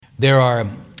There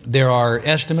are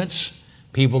estimates,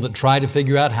 people that try to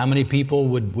figure out how many people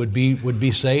would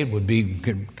be saved, would be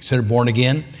considered born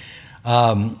again.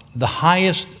 The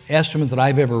highest estimate that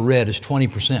I've ever read is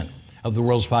 20% of the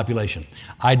world's population.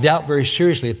 I doubt very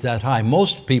seriously it's that high.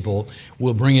 Most people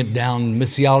will bring it down.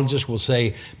 Missiologists will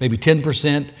say maybe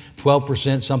 10%,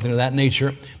 12%, something of that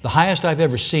nature. The highest I've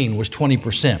ever seen was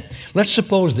 20%. Let's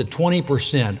suppose that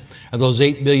 20% of those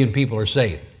 8 billion people are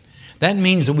saved. That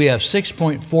means that we have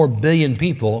 6.4 billion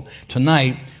people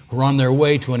tonight who are on their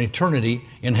way to an eternity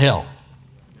in hell.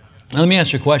 Now let me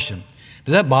ask you a question.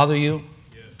 Does that bother you?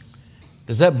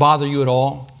 Does that bother you at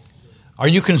all? Are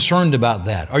you concerned about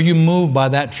that? Are you moved by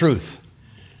that truth?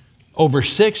 Over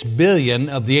 6 billion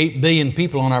of the 8 billion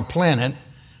people on our planet,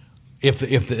 if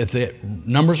the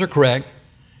numbers are correct,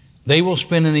 they will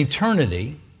spend an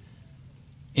eternity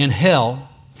in hell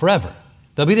forever.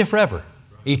 They'll be there forever.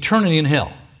 Eternity in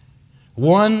hell.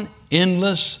 One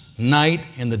endless night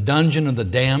in the dungeon of the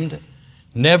damned,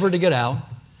 never to get out,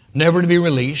 never to be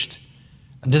released.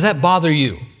 Does that bother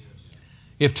you?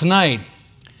 If tonight,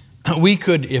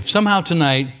 if somehow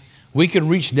tonight we could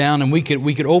reach down and we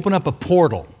could open up a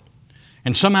portal,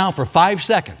 and somehow for 5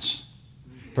 seconds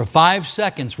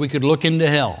we could look into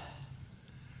hell.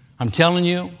 I'm telling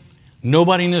you,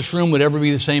 nobody in this room would ever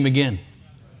be the same again.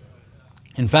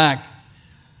 In fact,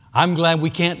 I'm glad we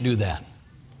can't do that,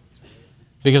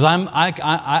 because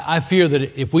I fear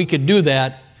that if we could do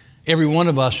that, every one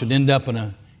of us would end up in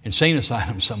an insane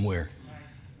asylum somewhere.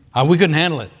 We couldn't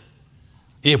handle it.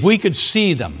 If we could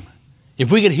see them,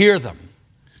 if we could hear them,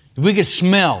 if we could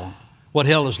smell what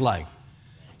hell is like,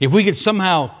 if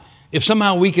somehow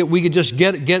we could just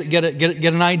get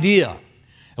an idea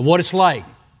of what it's like,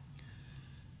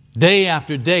 day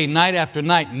after day, night after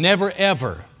night, never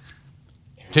ever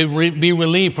to be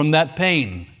relieved from that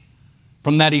pain,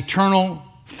 from that eternal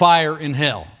fire in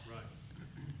hell.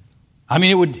 I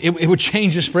mean, it would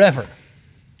change us forever.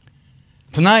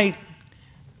 Tonight,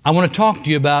 I want to talk to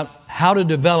you about how to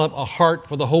develop a heart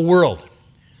for the whole world,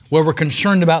 where we're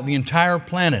concerned about the entire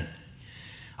planet.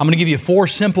 I'm going to give you 4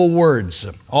 simple words.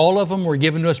 All of them were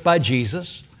given to us by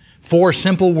Jesus. 4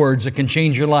 simple words that can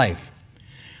change your life.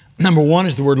 Number 1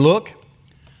 is the word look.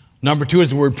 Number 2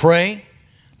 is the word pray.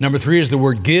 Number 3 is the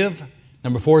word give.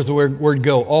 Number 4 is the word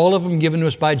go. All of them given to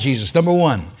us by Jesus. Number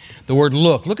 1, the word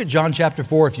look. Look at John chapter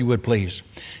 4, if you would, please.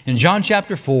 In John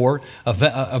chapter 4,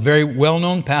 a very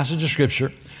well-known passage of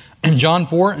Scripture, in John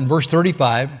 4 and verse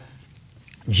 35,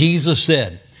 Jesus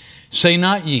said, "Say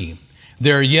not ye,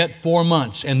 there are yet 4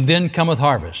 months, and then cometh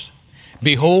harvest.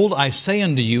 Behold, I say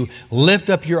unto you,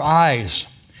 lift up your eyes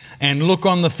and look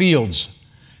on the fields,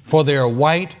 for they are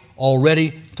white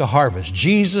already to harvest."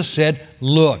 Jesus said,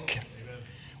 look.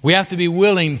 We have to be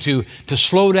willing to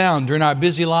slow down during our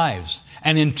busy lives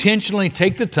and intentionally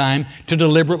take the time to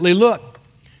deliberately look.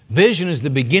 Vision is the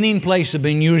beginning place of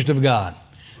being used of God.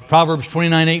 Proverbs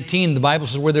 29:18, the Bible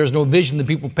says, where there's no vision, the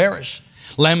people perish.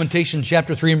 Lamentations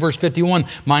chapter 3 and verse 51,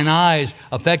 mine eyes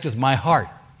affecteth my heart.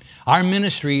 Our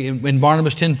ministry in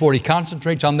Barnabas1040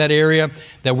 concentrates on that area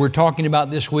that we're talking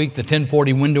about this week, the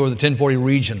 1040 window or the 1040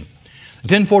 region. The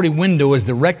 1040 window is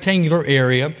the rectangular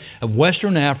area of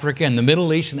Western Africa and the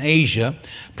Middle East and Asia,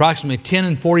 approximately 10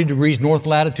 and 40 degrees north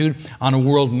latitude on a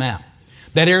world map.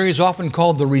 That area is often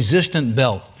called the resistant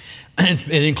belt.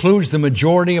 It includes the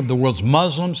majority of the world's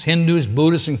Muslims, Hindus,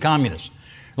 Buddhists, and communists.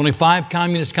 Only 5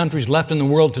 communist countries left in the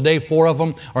world today. 4 of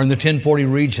them are in the 1040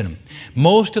 region.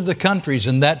 Most of the countries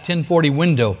in that 1040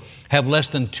 window have less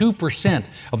than 2%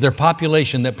 of their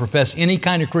population that profess any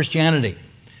kind of Christianity.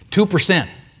 2%.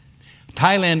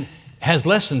 Thailand has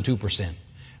less than 2%.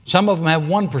 Some of them have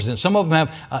 1%. Some of them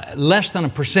have less than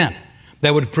 1%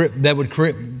 that would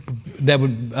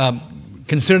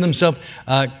consider themselves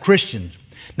Christians.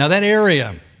 Now that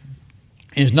area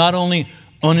is not only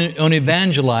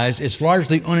unevangelized, it's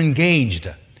largely unengaged.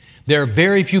 There are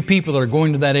very few people that are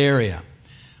going to that area.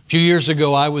 A few years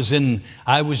ago, I was in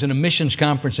a missions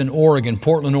conference in Oregon,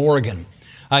 Portland, Oregon.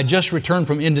 I had just returned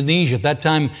from Indonesia. At that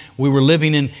time, we were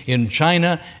living in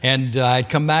China, and I'd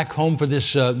come back home for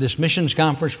this missions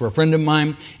conference for a friend of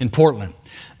mine in Portland.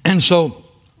 And so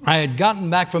I had gotten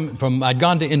back I'd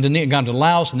gone to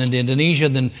Laos and then to Indonesia,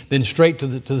 then straight to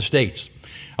the States.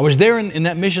 I was there in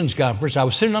that missions conference. I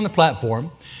was sitting on the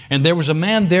platform, and there was a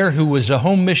man there who was a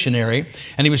home missionary,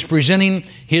 and he was presenting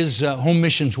his home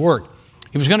missions work.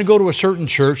 He was going to go to a certain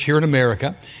church here in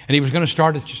America, and he was going to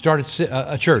start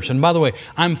a church. And by the way,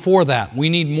 I'm for that. We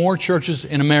need more churches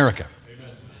in America.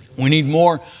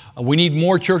 Amen. We need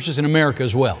more churches in America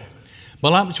as well.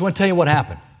 But I just want to tell you what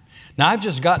happened. Now, I've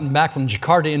just gotten back from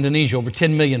Jakarta, Indonesia, over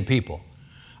 10 million people.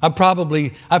 I've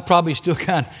probably still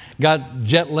got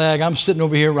jet lag. I'm sitting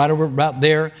over here, right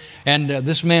there, and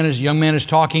this young man is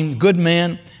talking. Good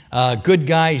man, good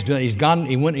guy.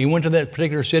 He went to that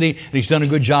particular city, and he's done a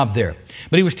good job there.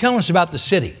 But he was telling us about the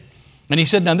city, and he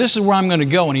said, "Now this is where I'm going to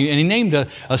go." And he named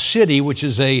a city which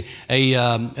is a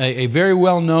very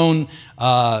well known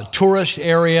tourist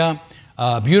area,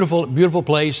 beautiful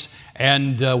place,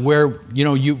 and where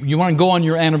you want to go on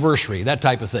your anniversary, that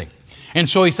type of thing. And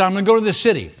so he said, "I'm going to go to this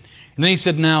city." And then he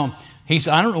said,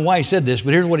 I don't know why he said this,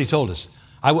 but here's what he told us.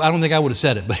 I don't think I would have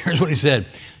said it, but here's what he said.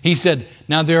 He said,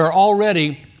 "Now there are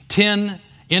already 10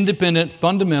 independent,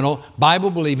 fundamental,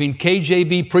 Bible-believing,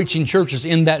 KJV preaching churches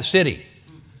in that city."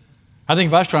 I think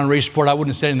if I was trying to raise support, I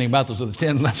wouldn't have said anything about those other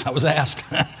 10 unless I was asked.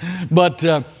 But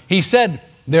he said,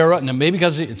 maybe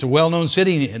because it's a well-known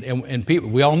city and people,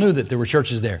 we all knew that there were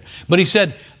churches there. But he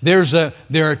said there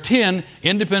are 10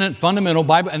 independent, fundamental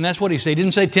Bible, and that's what he said. He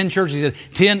didn't say 10 churches. He said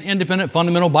 10 independent,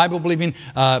 fundamental, Bible-believing,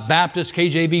 Baptist,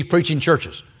 KJV preaching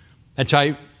churches. That's how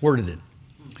he worded it.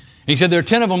 And he said there are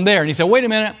 10 of them there. And he said, wait a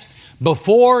minute.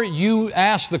 Before you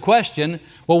ask the question,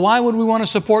 well, why would we want to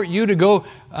support you to go?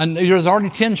 And there's already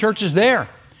 10 churches there.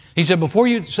 He said, before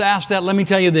you ask that, let me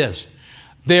tell you this.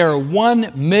 There are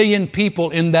 1 million people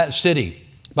in that city.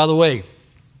 By the way,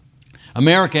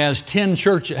 America has 10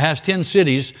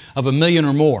 cities of 1 million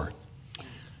or more.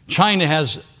 China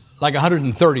has like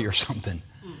 130 or something.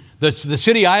 The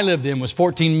city I lived in was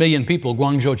 14 million people,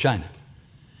 Guangzhou, China.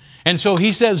 And so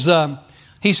he says,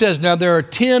 now there are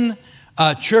 10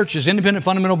 churches, independent,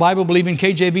 fundamental, Bible-believing,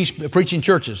 KJV preaching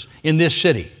churches in this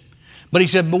city. But he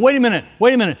said, but wait a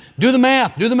minute, do the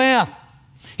math.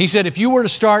 He said, if you were to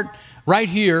start right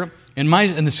here in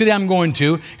the city I'm going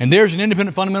to, and there's an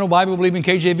independent, fundamental, Bible-believing,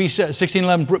 KJV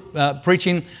 1611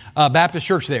 preaching Baptist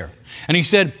church there. And he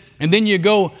said, and then you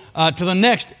go to the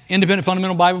next independent,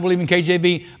 fundamental, Bible-believing,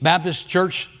 KJV Baptist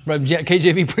church,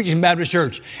 KJV preaching Baptist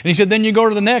church. And he said, then you go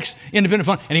to the next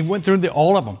independent, and he went through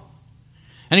all of them.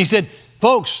 And he said,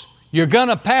 folks, you're going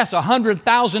to pass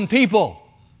 100,000 people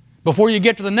before you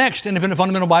get to the next independent,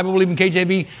 fundamental, Bible-believing,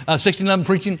 KJV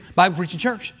 1611 Bible preaching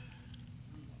church.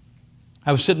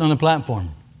 I was sitting on the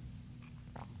platform.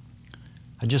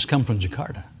 I just come from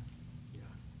Jakarta.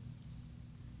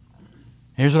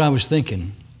 Here's what I was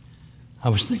thinking.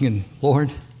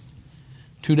 Lord,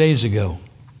 2 days ago,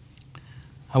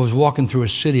 I was walking through a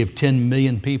city of 10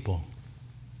 million people.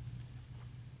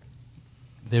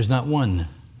 There's not one.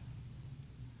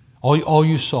 All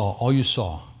you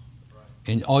saw,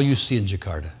 and all you see in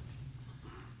Jakarta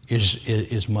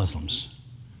is Muslims.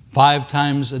 5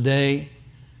 times a day,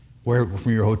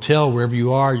 from your hotel, wherever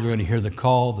you are, you're going to hear the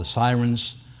call, the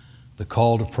sirens, the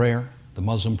call to prayer, the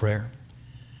Muslim prayer.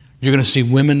 You're going to see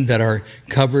women that are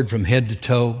covered from head to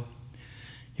toe.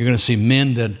 You're going to see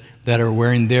men that are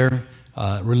wearing their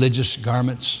religious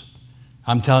garments.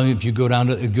 I'm telling you, if you go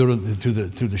through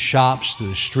the shops, through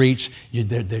the streets,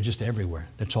 they're just everywhere.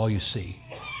 That's all you see.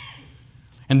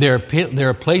 And there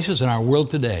are places in our world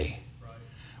today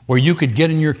where you could get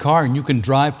in your car and you can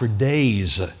drive for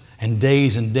days and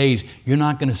days and days. You're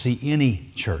not going to see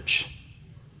any church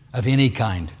of any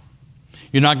kind.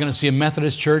 You're not going to see a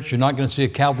Methodist church. You're not going to see a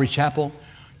Calvary Chapel.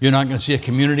 You're not going to see a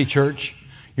community church.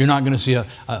 You're not going to see a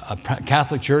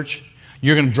Catholic church.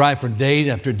 You're going to drive for day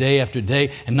after day after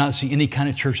day and not see any kind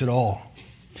of church at all.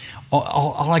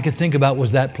 All I could think about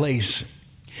was that place.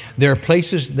 There are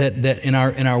places that in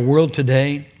our world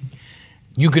today,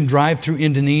 you can drive through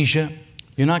Indonesia.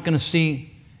 You're not going to see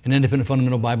an independent,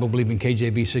 fundamental, Bible-believing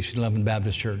KJV 1611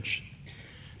 Baptist church.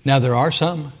 Now, there are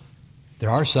some,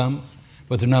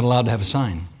 but they're not allowed to have a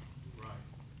sign.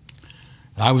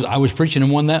 I was preaching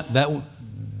in one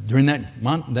during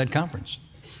that conference,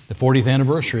 the 40th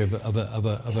anniversary of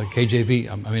a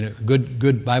KJV, a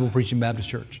good Bible preaching Baptist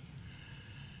church.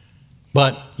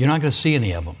 But you're not going to see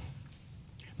any of them.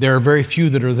 There are very few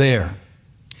that are there.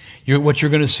 What you're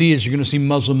going to see is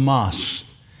Muslim mosques.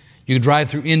 You drive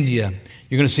through India,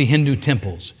 you're going to see Hindu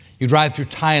temples. You drive through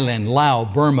Thailand,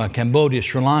 Laos, Burma, Cambodia,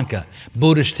 Sri Lanka,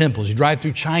 Buddhist temples. You drive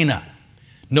through China,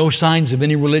 no signs of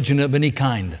any religion of any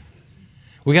kind.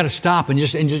 We got to stop and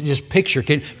just picture.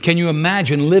 Can you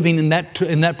imagine living in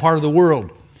that part of the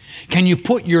world? Can you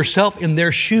put yourself in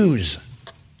their shoes?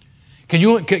 Can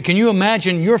you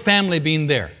imagine your family being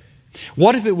there?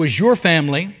 What if it was your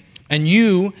family and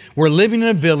you were living in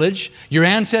a village? Your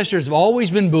ancestors have always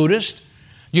been Buddhist.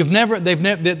 You've never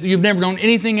known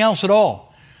anything else at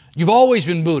all. You've always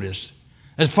been Buddhist.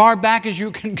 As far back as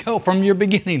you can go from your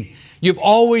beginning, you've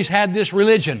always had this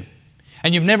religion,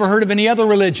 and you've never heard of any other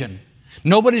religion.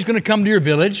 Nobody's going to come to your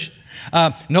village.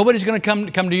 Nobody's going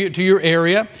to come to your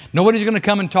area. Nobody's going to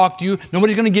come and talk to you.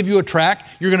 Nobody's going to give you a tract.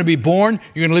 You're going to be born.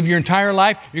 You're going to live your entire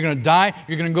life. You're going to die.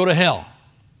 You're going to go to hell.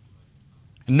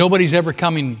 And nobody's ever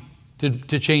coming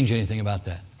to change anything about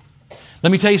that.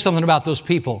 Let me tell you something about those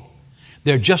people.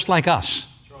 They're just like us.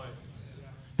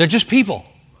 They're just people.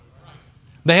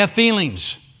 They have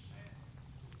feelings.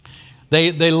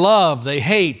 They love, they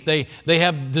hate, they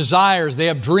have desires, they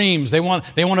have dreams, they want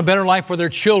a better life for their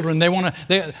children.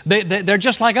 They're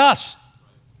just like us.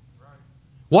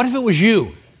 What if it was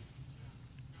you?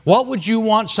 What would you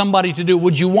want somebody to do?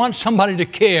 Would you want somebody to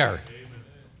care?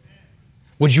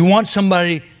 Would you want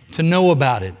somebody to know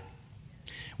about it?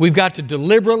 We've got to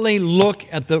deliberately look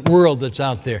at the world that's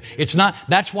out there.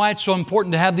 That's why it's so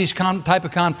important to have these type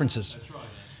of conferences.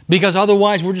 Because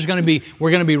otherwise we're going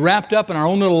to be wrapped up in our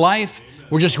own little life.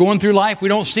 We're just going through life. We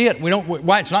don't see it.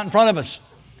 Why? It's not in front of us.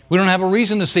 We don't have a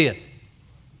reason to see it.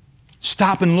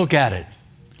 Stop and look at it.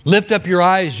 Lift up your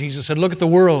eyes, Jesus said. Look at the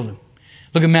world.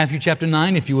 Look at Matthew chapter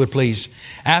 9, if you would please.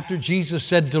 After Jesus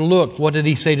said to look, what did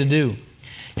He say to do?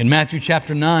 In Matthew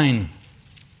chapter 9,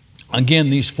 again,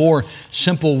 these 4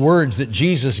 simple words that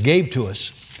Jesus gave to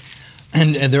us.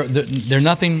 And they're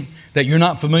nothing that you're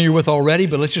not familiar with already,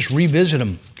 but let's just revisit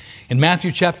them. In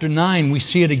Matthew chapter 9, we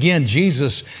see it again.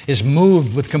 Jesus is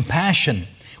moved with compassion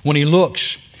when He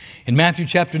looks. In Matthew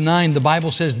chapter 9, the Bible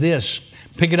says this.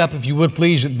 Pick it up if you would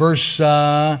please at verse,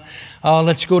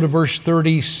 let's go to verse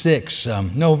 36.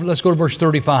 Let's go to verse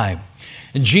 35.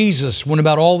 And Jesus went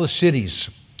about all the cities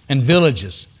and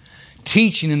villages,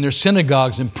 teaching in their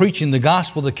synagogues and preaching the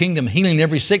gospel of the kingdom, healing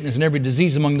every sickness and every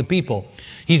disease among the people.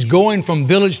 He's going from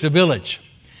village to village.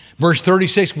 Verse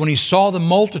 36, when He saw the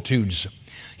multitudes,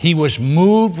 He was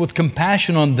moved with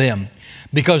compassion on them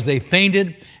because they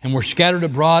fainted and were scattered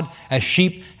abroad as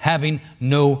sheep having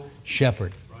no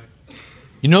shepherd. Right.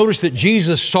 You notice that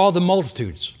Jesus saw the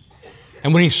multitudes.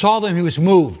 And when He saw them, He was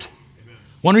moved. Amen.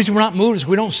 One reason we're not moved is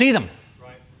we don't see them.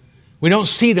 Right. We don't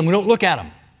see them. We don't look at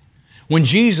them. When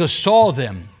Jesus saw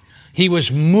them, He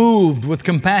was moved with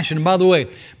compassion. And by the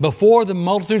way, before the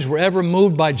multitudes were ever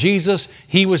moved by Jesus,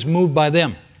 He was moved by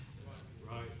them.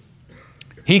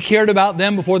 He cared about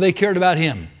them before they cared about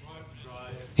Him.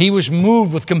 He was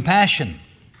moved with compassion.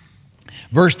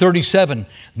 Verse 37,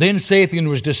 then saith He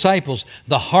unto His disciples,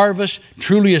 the harvest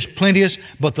truly is plenteous,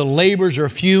 but the laborers are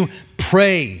few.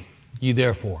 Pray ye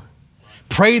therefore.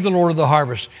 Pray the Lord of the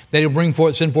harvest that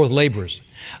He'll send forth laborers.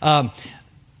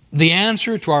 The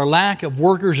answer to our lack of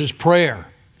workers is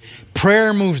prayer.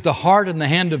 Prayer moves the heart and the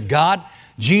hand of God.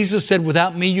 Jesus said,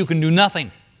 without me you can do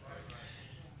nothing.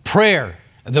 Prayer.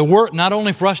 The work, not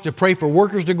only for us to pray for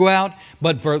workers to go out,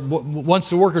 but for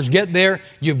once the workers get there,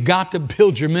 you've got to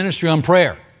build your ministry on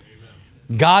prayer.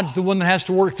 Amen. God's the one that has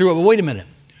to work through it. But wait a minute.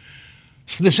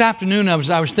 So this afternoon, I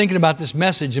was thinking about this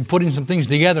message and putting some things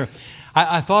together.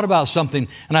 I thought about something,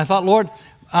 and I thought, Lord,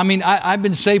 I've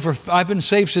been saved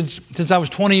since I was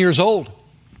 20 years old,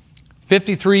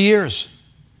 53 years,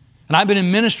 and I've been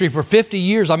in ministry for 50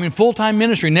 years. I'm in full-time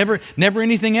ministry, never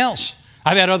anything else.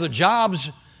 I've had other jobs.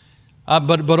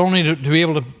 But only to be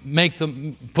able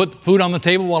to put food on the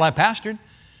table while I pastored.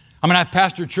 I've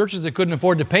pastored churches that couldn't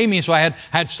afford to pay me, so I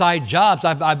had side jobs.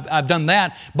 I've done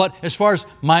that. But as far as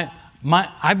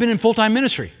I've been in full-time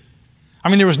ministry.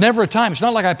 There was never a time. It's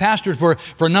not like I pastored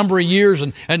for a number of years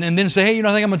and then say, hey,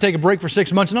 I think I'm going to take a break for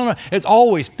 6 months. No. It's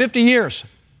always 50 years.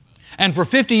 And for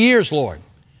 50 years, Lord,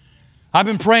 I've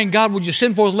been praying, God, would you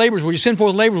send forth laborers? Would you send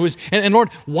forth laborers? And Lord,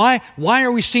 why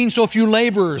are we seeing so few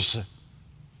laborers?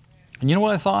 And you know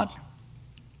what I thought?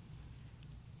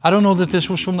 I don't know that this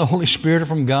was from the Holy Spirit or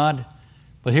from God,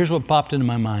 but here's what popped into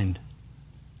my mind.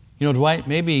 Dwight,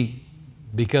 maybe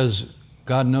because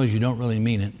God knows you don't really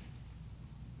mean it.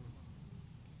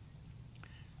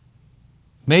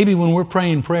 Maybe when we're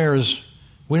praying prayers,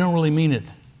 we don't really mean it.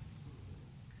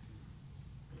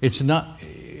 It's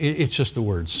just the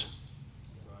words.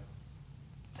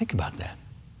 Think about that.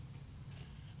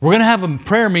 We're going to have a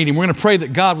prayer meeting. We're going to pray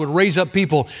that God would raise up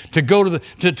people to go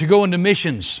to go into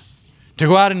missions, to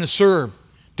go out and to serve,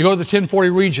 to go to the 1040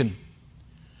 region.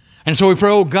 And so we pray,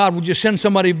 oh God, would you send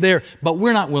somebody there? But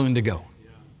we're not willing to go.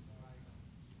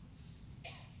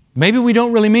 Maybe we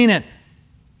don't really mean it.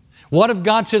 What if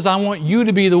God says, I want you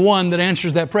to be the one that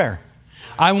answers that prayer?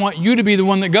 I want you to be the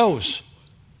one that goes.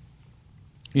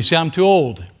 You say, I'm too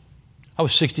old. I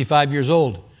was 65 years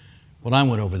old when I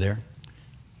went over there.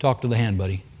 Talk to the hand,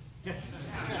 buddy.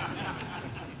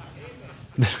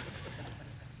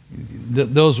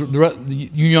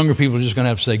 You younger people are just going to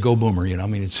have to say, go boomer.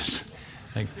 It's just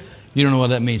like, you don't know what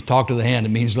that means. Talk to the hand. It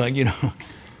means like,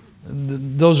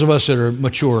 those of us that are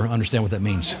mature understand what that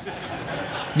means.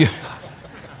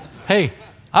 Hey,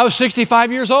 I was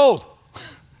 65 years old.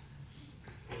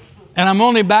 And I'm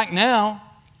only back now,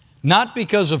 not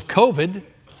because of COVID.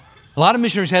 A lot of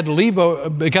missionaries had to leave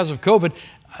because of COVID.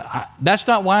 That's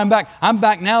not why I'm back. I'm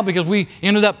back now because we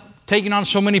ended up taking on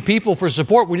so many people for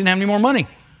support. We didn't have any more money.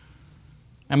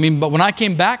 I mean, but when I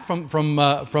came back from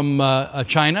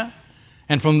China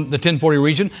and from the 1040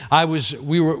 region,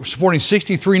 we were supporting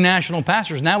 63 national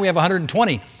pastors. Now we have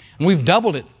 120, and we've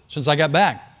doubled it since I got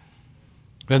back.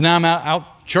 Because now I'm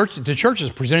out to churches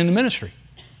presenting the ministry.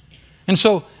 And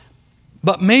so,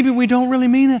 but maybe we don't really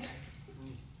mean it.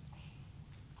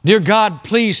 Dear God,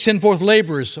 please send forth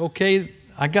laborers. Okay,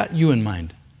 I got you in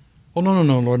mind. Well,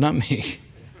 no, Lord, not me.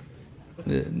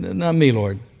 Not me,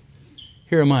 Lord.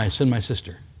 Here am I, send my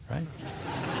sister, right?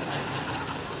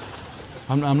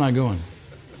 I'm not going.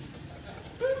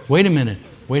 Wait a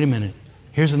minute.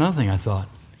 Here's another thing I thought.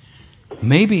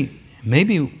 Maybe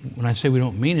when I say we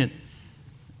don't mean it,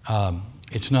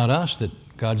 it's not us that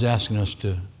God's asking us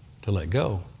to let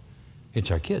go. It's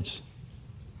our kids.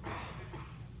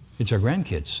 It's our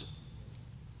grandkids.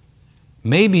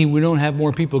 Maybe we don't have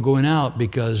more people going out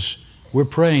because we're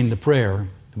praying the prayer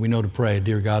that we know to pray,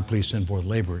 dear God, please send forth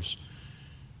laborers.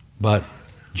 But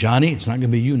Johnny, it's not going to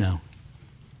be you now.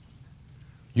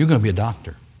 You're going to be a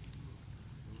doctor.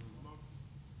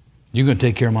 You're going to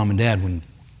take care of mom and dad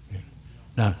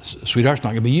now, sweetheart, it's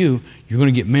not going to be you. You're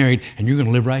going to get married and you're going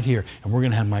to live right here. And I'm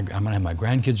going to have my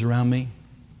grandkids around me.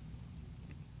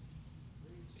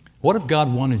 What if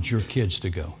God wanted your kids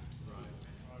to go?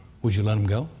 Would you let them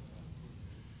go?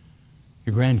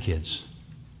 Your grandkids.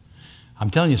 I'm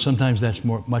telling you, sometimes that's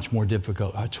much more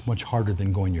difficult. It's much harder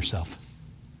than going yourself.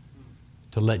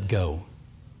 To let go.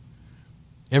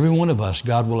 Every one of us,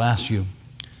 God will ask you.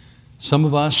 Some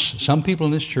of us, some people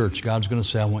in this church, God's going to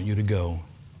say, I want you to go.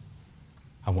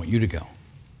 I want you to go.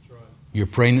 That's right. You're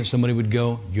praying that somebody would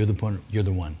go, you're the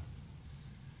one.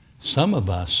 Some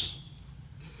of us,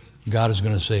 God is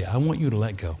going to say, I want you to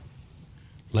let go.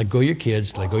 Let go your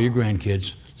kids, let go your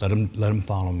grandkids, let them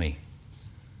follow me.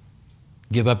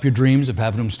 Give up your dreams of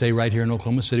having them stay right here in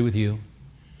Oklahoma City with you.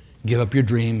 Give up your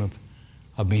dream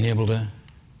of being able to,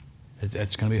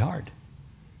 it's going to be hard.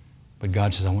 But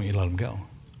God says, I want you to let them go.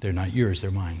 They're not yours,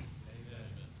 they're mine.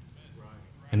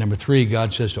 And number 3,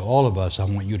 God says to all of us, I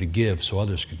want you to give so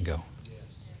others can go.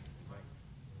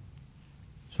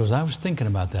 So as I was thinking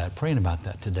about that, praying about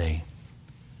that today,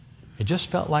 it just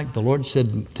felt like the Lord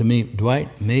said to me,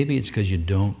 Dwight, maybe it's because you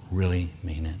don't really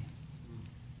mean it.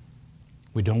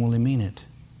 We don't really mean it.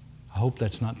 I hope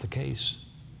that's not the case.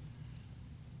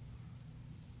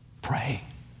 Pray.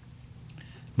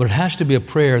 But it has to be a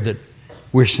prayer that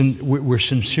we're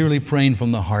sincerely praying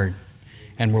from the heart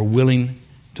and we're willing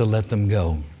to let them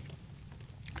go.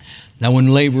 Now when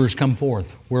laborers come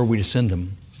forth, where are we to send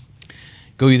them?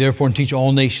 Go ye therefore and teach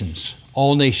all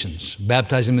nations,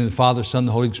 baptizing them in the Father, Son,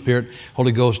 the Holy Spirit,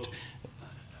 Holy Ghost,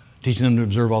 teaching them to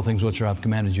observe all things which I've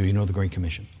commanded you. You know the Great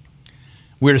Commission.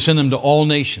 We're to send them to all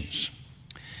nations.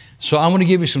 So I want to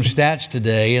give you some stats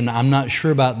today, and I'm not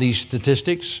sure about these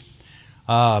statistics.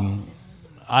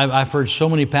 I've heard so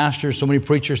many pastors, so many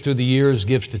preachers through the years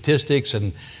give statistics,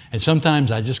 and sometimes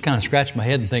I just kind of scratch my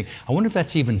head and think, I wonder if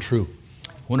that's even true.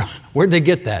 Where'd they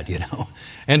get that, you know?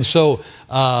 And so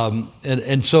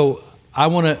I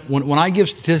want to, when I give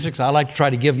statistics, I like to try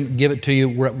to give it to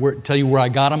you, tell you where I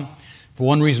got them. For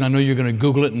one reason, I know you're going to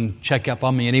Google it and check up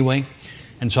on me anyway.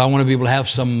 And so I want to be able to have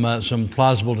some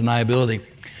plausible deniability.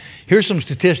 Here's some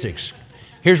statistics.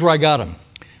 Here's where I got them.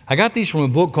 I got these from a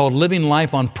book called Living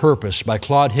Life on Purpose by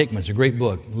Claude Hickman. It's a great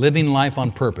book. Living Life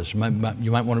on Purpose. You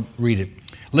might want to read it.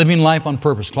 Living Life on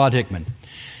Purpose, Claude Hickman.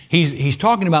 He's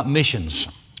talking about missions.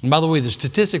 And by the way, the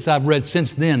statistics I've read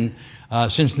since then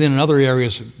in other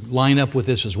areas line up with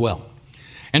this as well.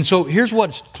 And so here's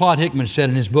what Claude Hickman said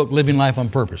in his book, Living Life on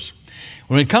Purpose.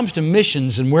 When it comes to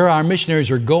missions and where our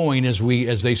missionaries are going as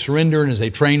they surrender and as they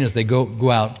train, as they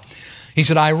go out, he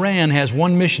said, Iran has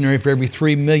 1 missionary for every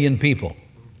 3 million people.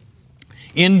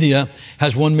 India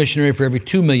has 1 missionary for every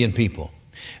 2 million people.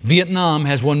 Vietnam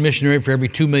has 1 missionary for every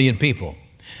 2 million people.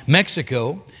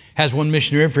 Mexico has 1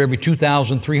 missionary for every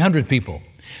 2,300 people.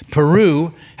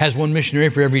 Peru has 1 missionary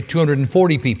for every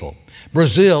 240 people.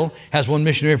 Brazil has 1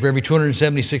 missionary for every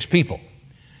 276 people.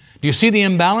 Do you see the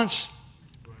imbalance?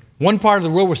 One part of the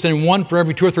world we're sending 1 for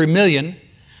every 2 or 3 million.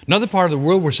 Another part of the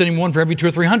world we're sending 1 for every 2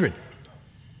 or 300.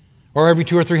 Or every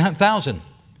 2 or 3,000.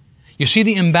 You see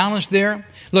the imbalance there?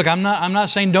 Look, I'm not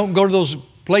saying don't go to those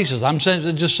places. I'm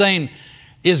just saying,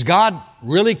 is God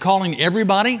really calling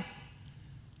everybody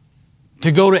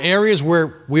to go to areas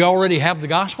where we already have the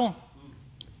gospel?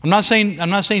 I'm not saying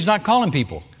He's not calling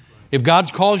people. If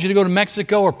God calls you to go to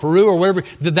Mexico or Peru or wherever,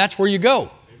 that's where you go.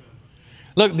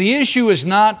 Look, the issue is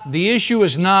not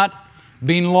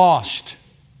being lost.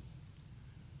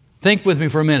 Think with me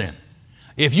for a minute.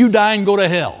 If you die and go to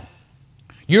hell,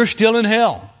 you're still in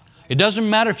hell. It doesn't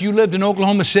matter if you lived in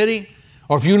Oklahoma City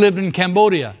or if you lived in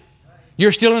Cambodia.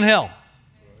 You're still in hell.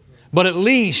 But at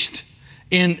least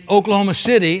in Oklahoma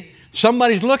City,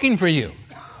 somebody's looking for you.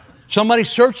 Somebody's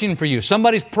searching for you.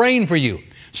 Somebody's praying for you.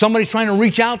 Somebody's trying to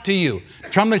reach out to you.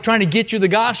 Somebody's trying to get you the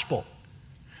gospel.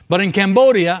 But in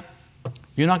Cambodia,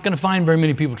 you're not going to find very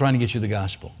many people trying to get you the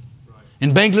gospel.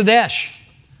 In Bangladesh,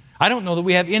 I don't know that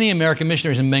we have any American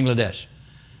missionaries in Bangladesh.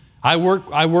 I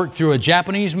work through a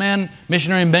Japanese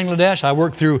missionary in Bangladesh. I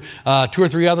work through 2 or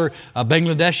 3 other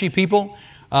Bangladeshi people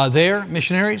there,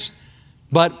 missionaries.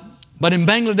 But in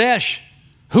Bangladesh,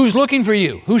 who's looking for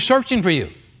you? Who's searching for you?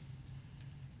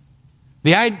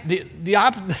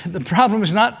 The problem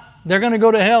is not they're going to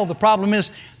go to hell. The problem is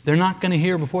they're not going to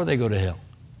hear before they go to hell.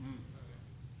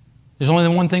 There's only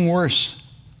one thing worse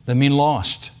than being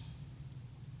lost.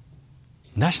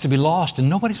 And that's to be lost and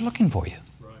nobody's looking for you.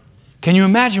 Right. Can you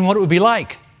imagine what it would be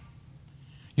like?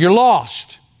 You're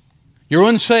lost. You're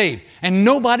unsaved. And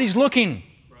nobody's looking.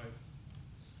 Right.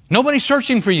 Nobody's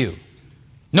searching for you.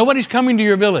 Nobody's coming to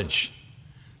your village.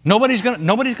 Nobody's going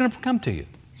to come to you.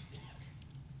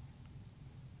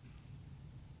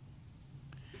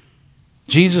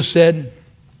 Jesus said,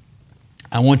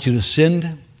 I want you to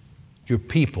send your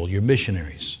people, your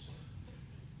missionaries.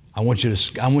 I want you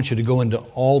to go into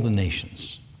all the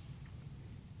nations,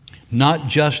 not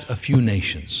just a few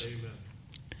nations. Amen.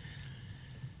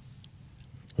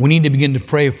 We need to begin to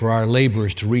pray for our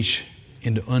laborers to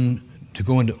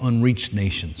go into unreached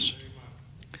nations.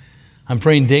 I'm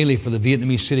praying daily for the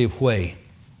Vietnamese city of Hue. I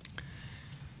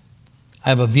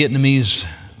have a Vietnamese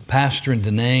pastor in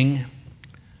Da Nang,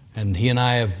 and he and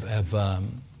I have a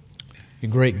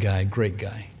great guy,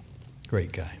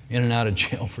 in and out of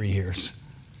jail for years.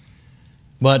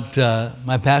 But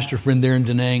my pastor friend there in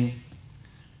Da Nang,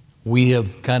 we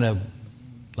have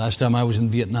last time I was in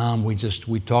Vietnam, we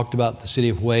talked about the city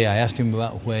of Hue. I asked him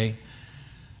about Hue,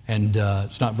 and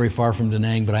it's not very far from Da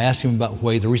Nang, but I asked him about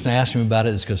Hue. The reason I asked him about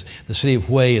it is because the city of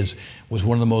Hue was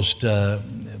one of the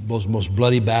most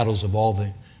bloody battles of all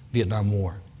the Vietnam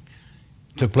War.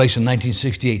 It took place in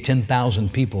 1968.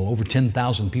 Over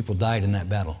 10,000 people died in that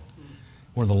battle.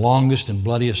 One of the longest and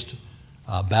bloodiest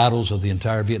battles of the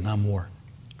entire Vietnam War.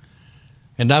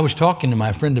 And I was talking to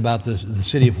my friend about the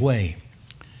city of Hue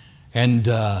and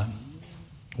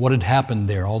what had happened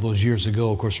there all those years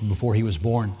ago, of course, before he was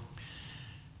born.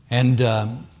 And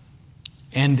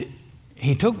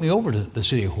he took me over to the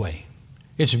city of Hue.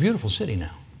 It's a beautiful city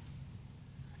now.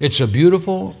 It's a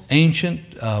beautiful, ancient,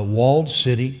 walled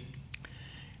city.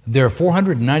 There are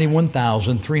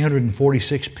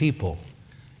 491,346 people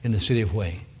in the city of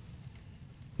Hue.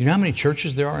 You know how many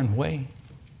churches there are in Hue?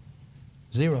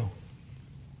 0.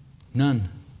 None.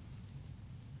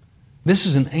 This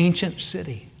is an ancient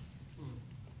city.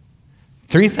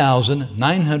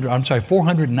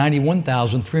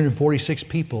 491,346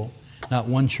 people, not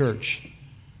one church.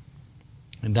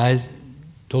 And I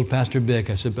told Pastor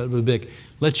Bick, I said, Brother Bick,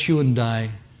 let's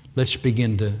let's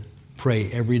begin to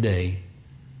pray every day,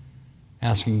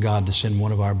 asking God to send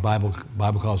one of our Bible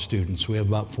college students. We have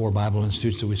about 4 Bible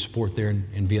institutes that we support there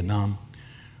in Vietnam.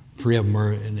 3 of them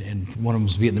are, and one of them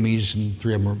is Vietnamese, and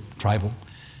 3 of them are tribal.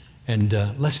 And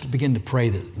let's begin to pray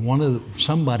that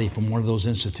somebody from one of those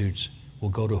institutes will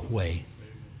go to Hue.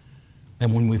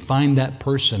 And when we find that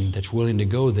person that's willing to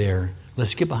go there,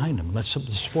 let's get behind them. Let's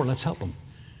support. Let's help them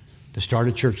to start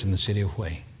a church in the city of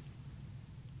Hue.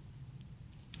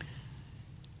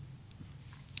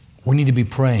 We need to be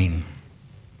praying.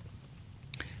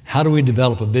 How do we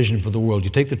develop a vision for the world? You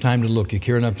take the time to look. You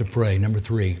care enough to pray. Number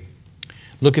 3.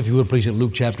 Look, if you would, please, at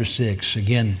Luke chapter 6.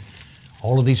 Again,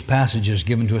 all of these passages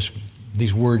given to us,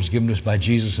 these words given to us by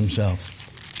Jesus himself.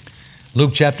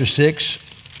 Luke chapter 6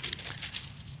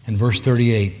 and verse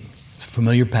 38. It's a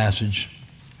familiar passage,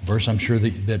 a verse I'm sure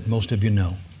that most of you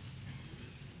know.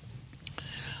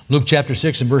 Luke chapter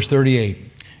 6 and verse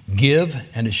 38. Give,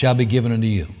 and it shall be given unto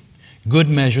you. Good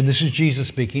measure. This is Jesus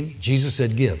speaking. Jesus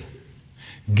said, give.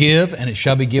 Give, and it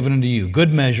shall be given unto you.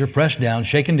 Good measure, pressed down,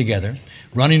 shaken together,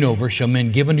 running over, shall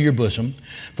men give unto your bosom.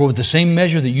 For with the same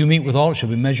measure that you meet withal, it shall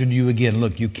be measured to you again.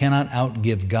 Look, you cannot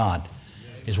outgive God,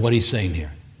 is what he's saying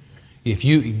here.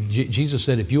 Jesus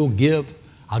said, if you'll give,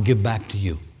 I'll give back to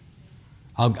you.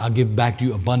 I'll give back to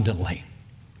you abundantly.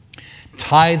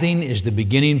 Tithing is the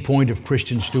beginning point of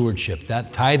Christian stewardship.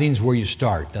 That tithing is where you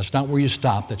start. That's not where you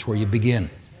stop. That's where you begin.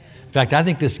 In fact, I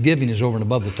think this giving is over and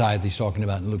above the tithe he's talking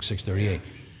about in Luke 6:38.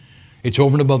 It's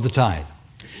over and above the tithe.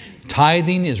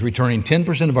 Tithing is returning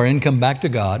 10% of our income back to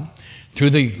God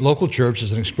through the local church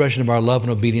as an expression of our love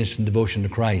and obedience and devotion to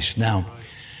Christ. Now,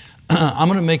 I'm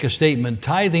going to make a statement.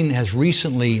 Tithing has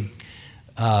recently,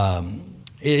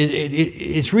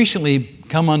 it's recently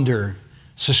come under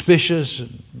suspicious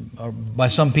by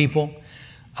some people.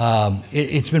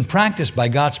 It's been practiced by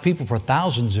God's people for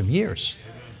thousands of years.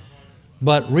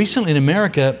 But recently in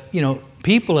America,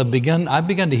 people have I've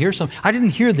begun to hear something. I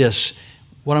didn't hear this,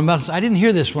 I didn't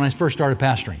hear this when I first started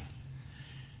pastoring.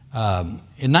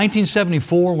 In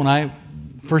 1974, when I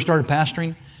first started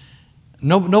pastoring,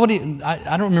 nobody,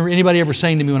 I don't remember anybody ever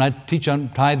saying to me when I teach on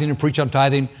tithing or preach on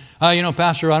tithing,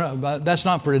 Pastor, that's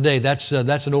not for today. That's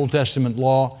an Old Testament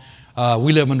law.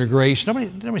 We live under grace.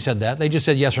 Nobody said that. They just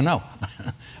said yes or no.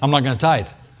 I'm not going to tithe.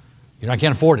 I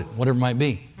can't afford it, whatever it might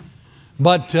be.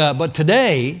 But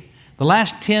today, the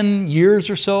last 10 years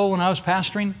or so when I was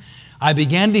pastoring, I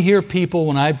began to hear people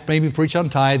when I maybe preach on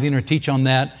tithing or teach on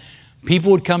that,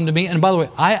 people would come to me. And by the way,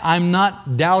 I'm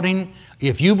not doubting,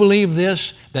 if you believe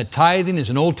this, that tithing is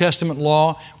an Old Testament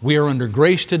law. We are under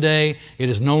grace today. It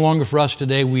is no longer for us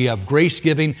today. We have grace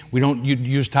giving. We don't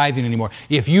use tithing anymore.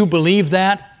 If you believe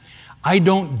that, I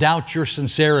don't doubt your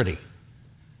sincerity.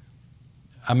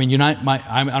 I mean, I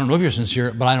don't know if you're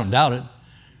sincere, but I don't doubt it.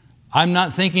 I'm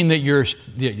not thinking that you're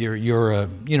stingy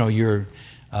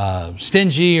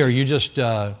or you just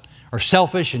are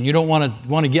selfish and you don't want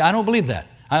to give. I don't believe that.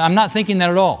 I'm not thinking that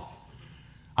at all.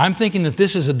 I'm thinking that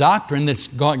this is a doctrine that's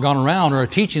gone around, or a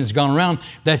teaching that's gone around,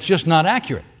 that's just not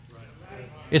accurate.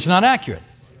 It's not accurate.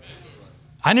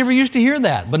 I never used to hear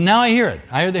that, but now I hear it.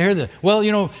 I hear that.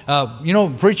 Well,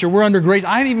 preacher, we're under grace.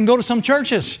 I even go to some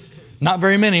churches. Not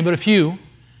very many, but a few.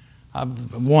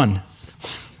 One.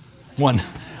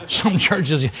 Some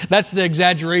churches, that's the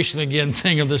exaggeration again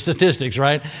thing of the statistics,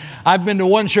 right? I've been to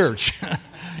one church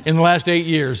in the last 8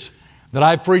 years that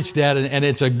I've preached at, and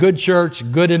it's a good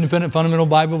church, good independent, fundamental,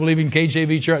 Bible-believing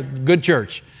KJV church, good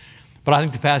church. But I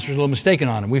think the pastor's a little mistaken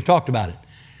on it. We've talked about it.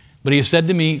 But he said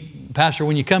to me, Pastor,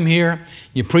 when you come here,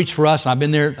 you preach for us. And I've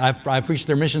been there, I preached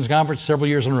their missions conference several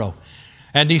years in a row.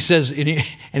 And he says,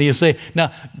 and he'll say,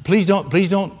 now, please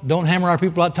don't hammer our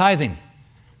people out tithing.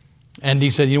 And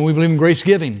he said, we believe in grace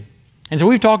giving. And so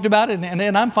we've talked about it,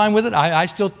 and I'm fine with it. I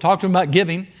still talk to him about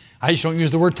giving. I just don't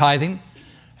use the word tithing,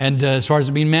 and as far as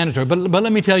it being mandatory. But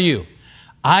let me tell you,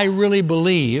 I really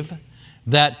believe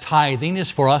that tithing is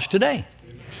for us today.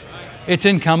 It's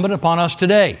incumbent upon us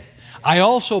today. I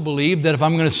also believe that if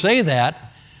I'm going to say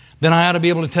that, then I ought to be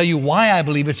able to tell you why I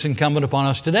believe it's incumbent upon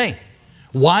us today.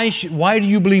 Why do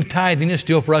you believe tithing is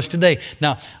still for us today?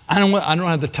 Now, I don't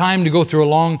have the time to go through a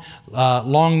long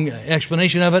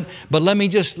explanation of it, but let me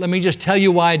just tell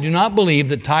you why I do not believe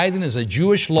that tithing is a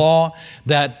Jewish law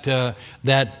that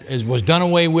was done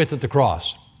away with at the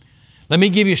cross. Let me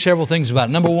give you several things about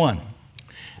it. Number one,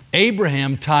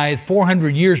 Abraham tithed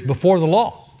 400 years before the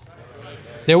law.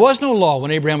 There was no law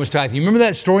when Abraham was tithing. You remember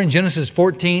that story in Genesis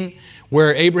 14?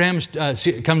 Where Abraham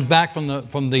comes back from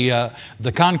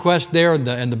the conquest there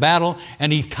and the battle,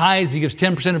 and he tithes, he gives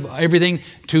 10% of everything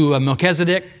to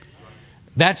Melchizedek.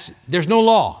 There's no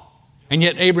law, and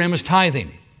yet Abraham is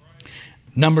tithing.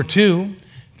 Number two,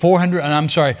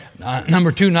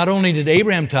 not only did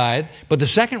Abraham tithe, but the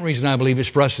second reason I believe it's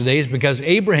for us today is because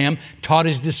Abraham taught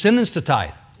his descendants to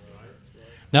tithe.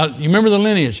 Now, you remember the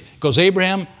lineage. It goes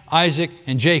Abraham, Isaac,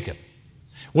 and Jacob.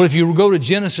 Well, if you go to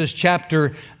Genesis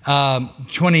chapter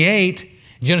 28,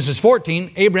 Genesis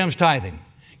 14, Abraham's tithing.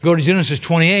 Go to Genesis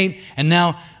 28, and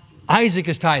now Isaac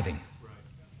is tithing.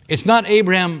 It's not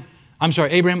Abraham,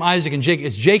 Isaac, and Jacob.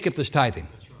 It's Jacob that's tithing.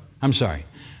 I'm sorry.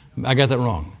 I got that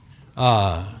wrong.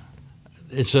 I'll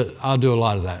do a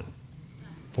lot of that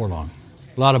for long.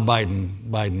 A lot of Biden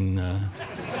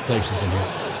places in here.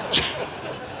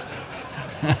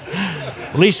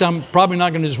 At least I'm probably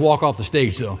not going to just walk off the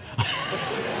stage, though.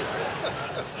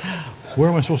 Where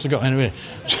am I supposed to go? Anyway,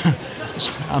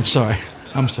 I'm sorry.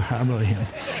 I really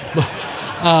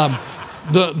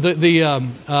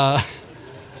am.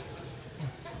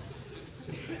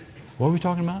 What are we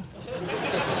talking about?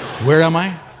 Where am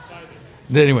I?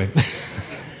 Anyway.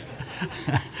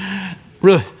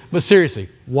 Really, but seriously,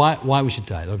 why we should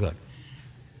tithe? Look.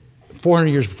 400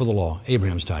 years before the law,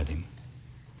 Abraham's tithing.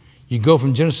 You go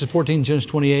from Genesis 14 to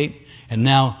Genesis 28, and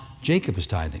now Jacob is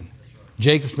tithing.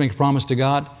 Jacob makes a promise to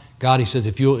God. God, he says,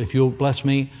 if you'll bless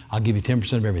me, I'll give you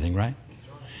 10% of everything, right?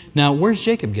 Now, where's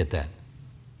Jacob get that?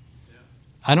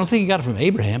 I don't think he got it from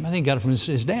Abraham. I think he got it from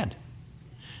his dad.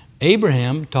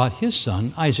 Abraham taught his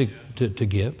son, Isaac, to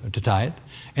tithe,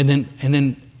 and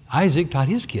then Isaac taught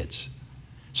his kids.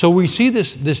 So we see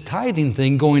this tithing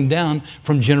thing going down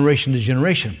from generation to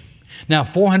generation. Now,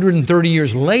 430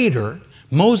 years later,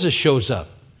 Moses shows up.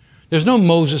 There's no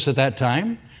Moses at that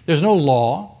time. There's no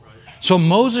law. So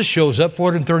Moses shows up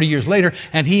 430 years later,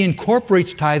 and he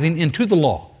incorporates tithing into the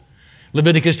law.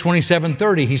 Leviticus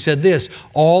 27:30, he said this,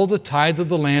 all the tithe of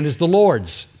the land is the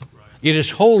Lord's. It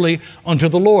is holy unto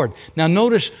the Lord. Now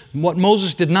notice what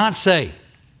Moses did not say.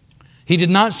 He did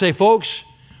not say, folks,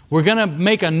 we're going to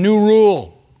make a new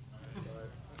rule.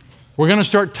 We're going to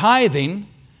start tithing,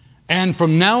 and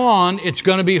from now on, it's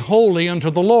going to be holy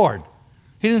unto the Lord.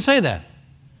 He didn't say that.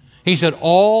 He said,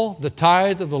 all the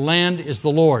tithe of the land is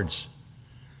the Lord's.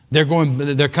 They're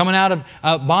coming out of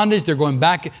bondage. They're going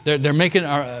back. They're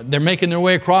making their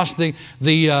way across the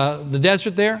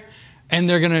desert there, and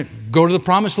they're going to go to the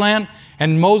promised land.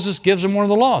 And Moses gives them one of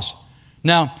the laws.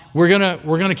 Now we're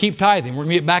gonna keep tithing. We're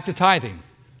going to get back to tithing,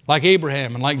 like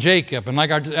Abraham and like Jacob and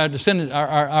like our descendants,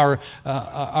 our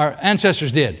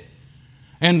ancestors did.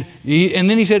 And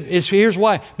then he said, here's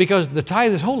why: because the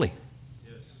tithe is holy.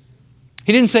 Yes.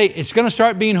 He didn't say it's going to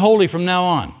start being holy from now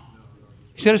on.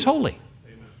 He said it's holy.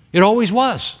 It always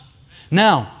was.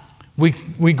 Now,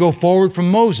 we go forward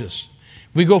from Moses.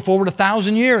 We go forward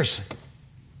 1,000 years.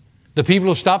 The people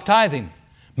have stopped tithing.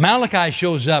 Malachi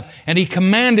shows up and he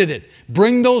commanded it.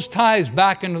 Bring those tithes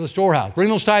back into the storehouse. Bring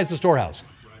those tithes to the storehouse.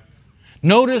 Right.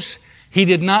 Notice he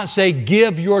did not say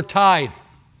give your tithe.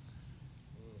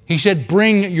 He said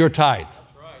bring your tithe. That's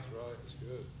right. That's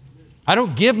good. I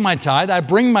don't give my tithe. I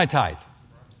bring my tithe.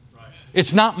 Right.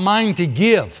 It's not mine to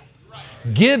give.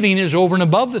 Giving is over and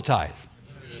above the tithe.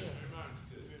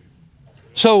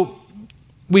 So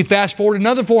we fast forward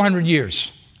another 400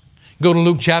 years. Go to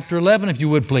Luke chapter 11, if you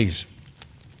would, please.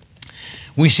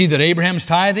 We see that Abraham's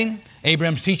tithing.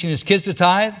 Abraham's teaching his kids to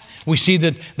tithe. We see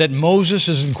that Moses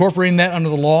is incorporating that under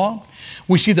the law.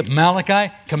 We see that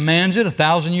Malachi commands it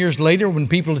 1,000 years later when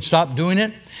people had stopped doing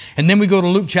it. And then we go to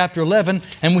Luke chapter 11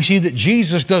 and we see that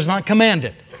Jesus does not command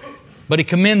it, but he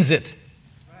commends it.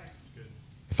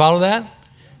 You follow that?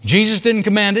 Jesus didn't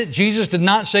command it. Jesus did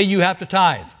not say you have to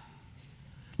tithe.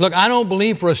 Look, I don't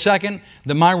believe for a second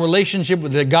that my relationship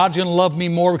with that God's going to love me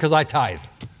more because I tithe.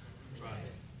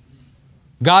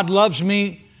 God loves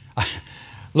me.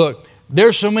 Look,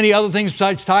 there's so many other things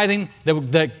besides tithing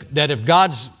that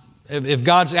if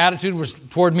God's attitude was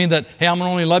toward me that, hey, I'm going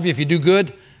to only love you if you do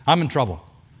good, I'm in trouble.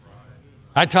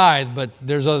 I tithe, but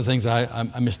there's other things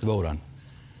I missed the boat on.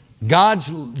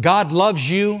 God loves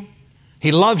you.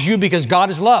 He loves you because God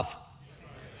is love.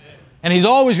 And He's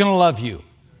always going to love you.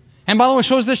 And by the way,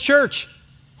 so is this church.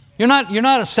 You're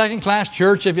not a second-class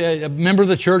church, a member of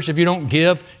the church if you don't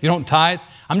give, you don't tithe.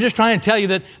 I'm just trying to tell you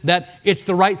that it's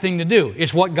the right thing to do.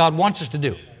 It's what God wants us to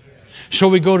do. So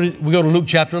we go to Luke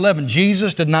chapter 11.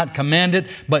 Jesus did not command it,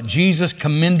 but Jesus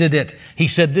commended it. He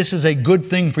said, this is a good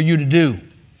thing for you to do.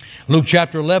 Luke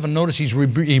chapter 11, notice He's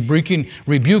rebuking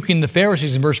the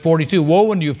Pharisees in verse 42.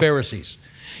 Woe unto you, Pharisees!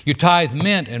 You tithe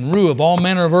mint and rue of all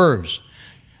manner of herbs.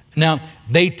 Now,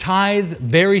 they tithe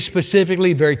very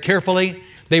specifically, very carefully.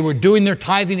 They were doing their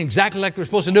tithing exactly like they were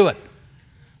supposed to do it.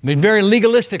 I mean, very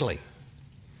legalistically.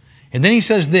 And then He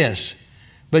says this,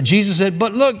 but Jesus said,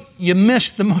 but look, you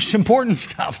missed the most important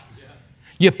stuff.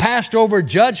 You passed over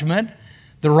judgment,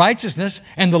 the righteousness,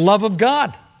 and the love of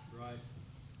God.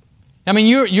 I mean,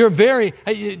 you're very,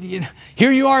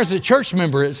 here you are as a church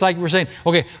member. It's like we're saying,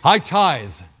 okay, I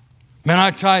tithe. Man,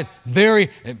 I tithe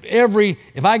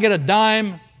if I get a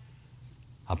dime,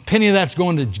 a penny of that's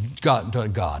going to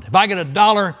God. If I get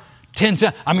 $1, 10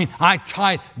 cents, I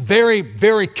tithe very,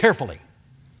 very carefully.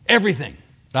 Everything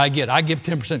that I give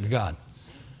 10% to God.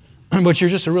 But you're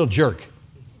just a real jerk.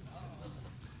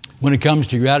 When it comes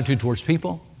to your attitude towards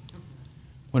people,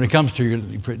 when it comes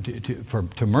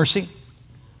to mercy,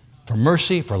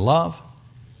 for love,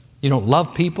 you don't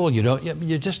love people,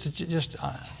 you're just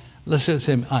let's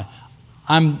say,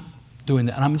 I'm doing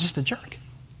that, and I'm just a jerk.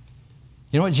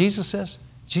 You know what Jesus says?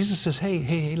 Jesus says,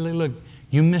 hey, look,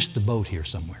 you missed the boat here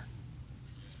somewhere.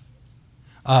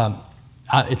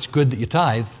 It's good that you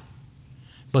tithe,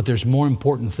 but there's more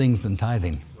important things than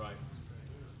tithing. Right.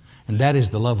 And that is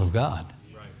the love of God,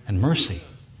 right, and mercy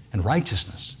and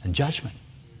righteousness and judgment.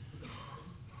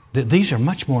 These are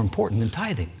much more important than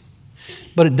tithing.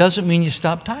 But it doesn't mean you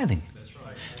stop tithing. That's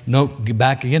right. No, get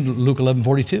back again to Luke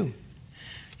 11:42.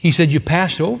 He said, you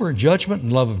passed over judgment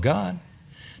and love of God.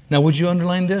 Now, would you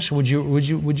underline this? Would you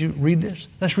read this?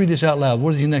 Let's read this out loud.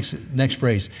 What is the next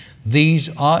phrase?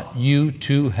 These ought you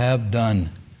to have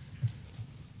done,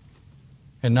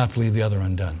 and not to leave the other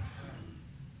undone.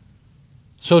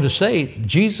 So to say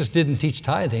Jesus didn't teach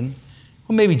tithing,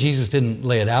 well, maybe Jesus didn't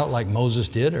lay it out like Moses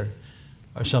did,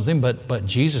 or something, but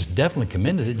Jesus definitely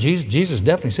commended it. Jesus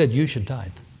definitely said you should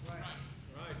tithe.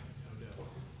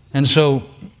 And so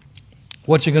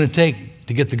what's it going to take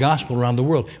to get the gospel around the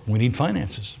world? We need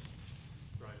finances.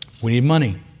 We need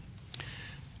money.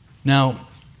 Now,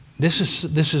 this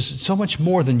is so much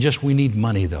more than just we need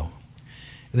money, though.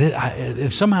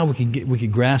 If somehow we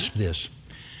could grasp this.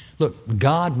 Look,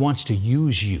 God wants to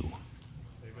use you.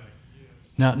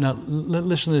 Now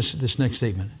listen to this next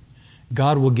statement.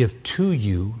 God will give to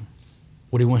you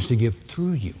what He wants to give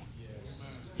through you.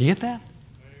 You get that?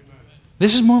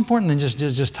 This is more important than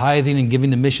just tithing and giving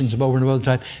the missions over and above the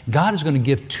tithe. God is going to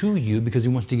give to you because He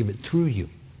wants to give it through you.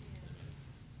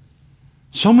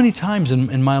 So many times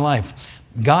in my life,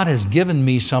 God has given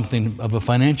me something of a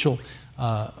financial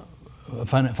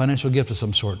gift of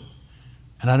some sort,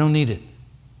 and I don't need it.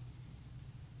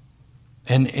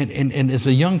 And as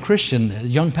a young Christian, a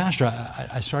young pastor,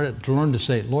 I started to learn to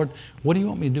say, Lord, what do you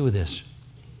want me to do with this?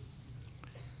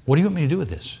 What do you want me to do with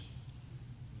this?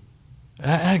 I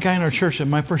had a guy in our church, at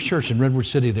my first church in Redwood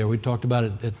City there, we talked about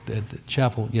it at the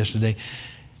chapel yesterday.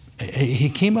 He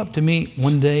came up to me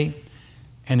one day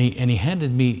and he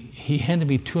handed me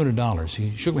 $200.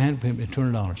 He shook my hand and paid me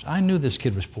 $200. I knew this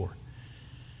kid was poor.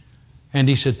 And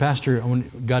he said, Pastor,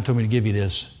 God told me to give you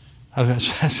this. I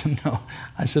said, no.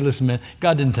 I said, listen, man,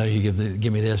 God didn't tell you to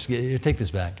give me this. Take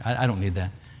this back. I don't need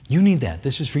that. You need that.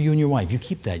 This is for you and your wife. You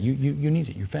keep that. You need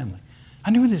it, your family.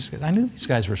 I knew these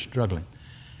guys were struggling.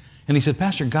 And he said,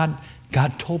 Pastor, God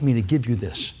told me to give you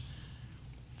this.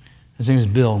 His name is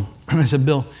Bill. And I said,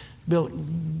 Bill,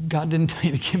 God didn't tell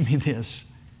you to give me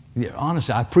this. Yeah,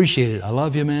 honestly, I appreciate it. I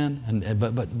love you, man.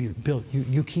 But Bill,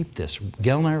 you keep this.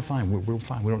 Gail and I are fine. We're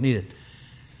fine. We don't need it.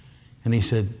 And he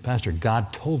said, Pastor,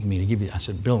 God told me to give you. I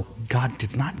said, Bill, God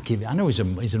did not give you. I know he's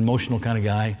an emotional kind of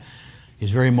guy.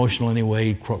 He's very emotional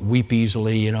anyway. Weep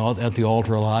easily, at the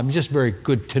altar a lot. He's just a very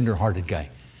good, tender-hearted guy.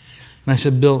 And I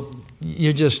said, Bill,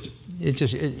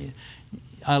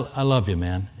 I love you,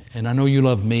 man. And I know you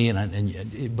love me,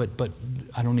 but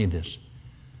I don't need this.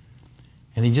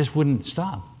 And he just wouldn't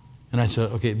stop. And I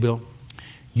said, okay, Bill,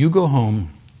 you go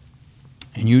home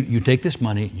and you take this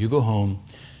money, you go home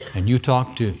and you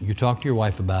talk to your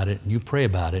wife about it, you pray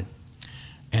about it.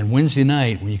 And Wednesday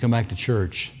night when you come back to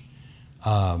church,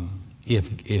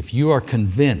 if you are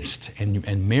convinced,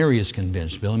 and Mary is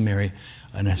convinced, Bill and Mary,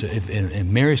 and I said, if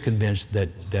Mary's convinced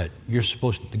that you're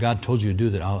supposed to, God told you to do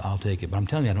that, I'll take it. But I'm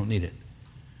telling you, I don't need it.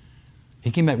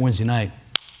 He came back Wednesday night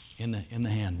in the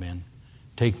hand, man.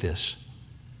 Take this.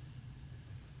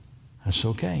 I said,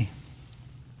 okay.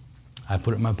 I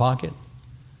put it in my pocket,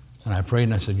 and I prayed,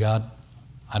 and I said, God,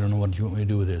 I don't know what you want me to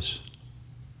do with this,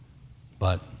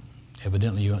 but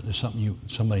evidently there's something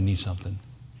somebody needs something.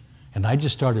 And I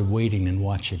just started waiting and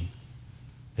watching.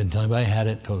 Didn't tell anybody I had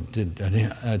it.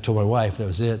 I told my wife that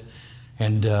was it.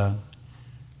 And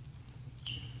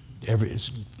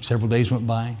several days went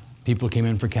by. People came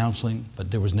in for counseling,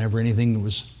 but there was never anything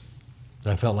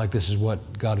that I felt like this is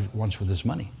what God wants with this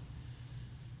money.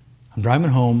 I'm driving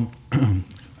home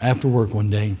after work one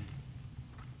day,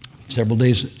 several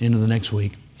days into the next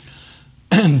week,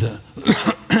 and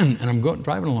I'm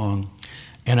driving along,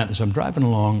 and as I'm driving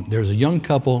along, there's a young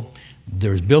couple.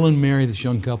 There's Bill and Mary, this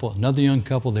young couple, another young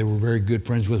couple. They were very good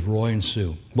friends with Roy and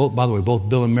Sue. By the way, both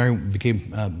Bill and Mary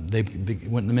they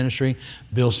went in the ministry.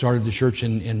 Bill started the church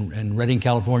in Redding,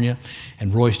 California,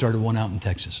 and Roy started one out in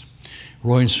Texas.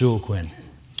 Roy and Sue O'Quinn.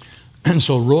 And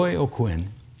so Roy O'Quinn,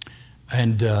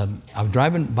 and I was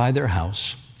driving by their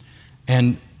house,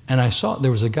 and I saw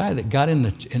there was a guy that got in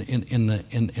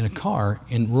a car,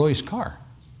 in Roy's car,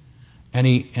 and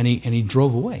he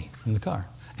drove away from the car.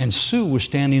 And Sue was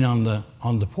standing on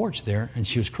the porch there, and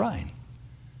she was crying.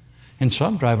 And so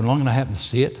I'm driving along, and I happened to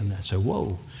see it, and I said,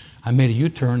 "Whoa!" I made a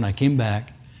U-turn. I came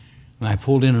back, and I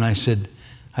pulled in, and I said,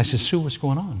 "Sue, what's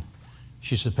going on?"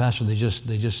 She said, "Pastor, they just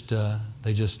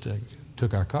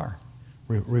took our car,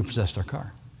 repossessed our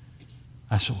car."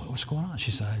 I said, "What's going on?" She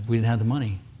said, "We didn't have the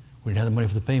money. We didn't have the money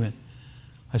for the payment."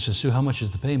 I said, "Sue, how much is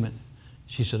the payment?"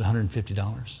 She said,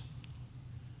 $150.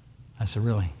 I said,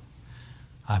 "Really?"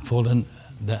 I pulled in.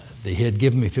 He had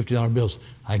given me $50 bills.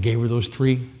 I gave her those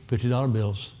 3 $50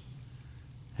 bills,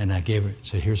 and I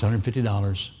said, "Here's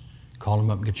 $150. Call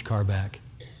them up and get your car back."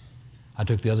 I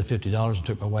took the other $50 and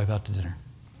took my wife out to dinner.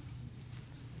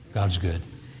 God's good.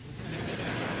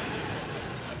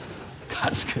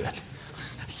 God's good.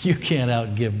 You can't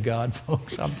outgive God,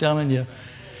 folks. I'm telling you.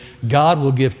 God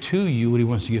will give to you what He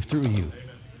wants to give through you.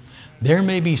 There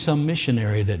may be some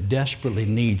missionary that desperately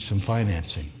needs some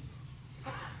financing.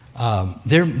 I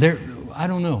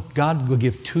don't know. God will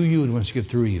give to you what He wants to give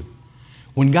through you.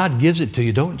 When God gives it to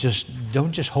you, don't just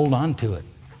hold on to it.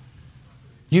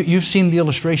 You've seen the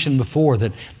illustration before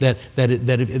that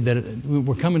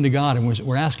we're coming to God and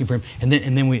we're asking for Him, and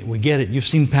then we get it. You've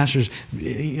seen pastors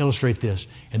illustrate this,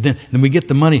 and then we get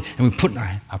the money and we put it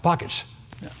in our pockets.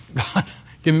 God,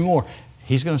 give me more.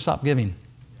 He's going to stop giving.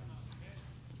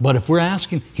 But if we're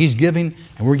asking, He's giving,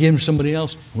 and we're giving to somebody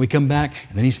else, and we come back,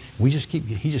 and then He just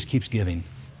keeps giving.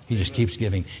 He just keeps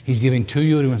giving. He's giving to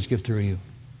you, and He wants to give through you.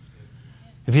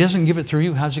 If He doesn't give it through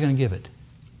you, how's He going to give it?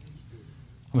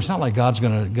 I mean, it's not like God's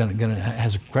gonna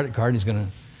has a credit card. He's going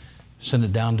to send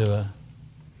it down to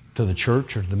the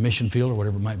church or to the mission field or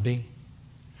whatever it might be.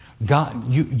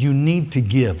 God, you need to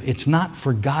give. It's not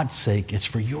for God's sake. It's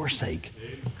for your sake.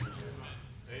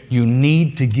 You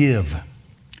need to give.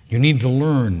 You need to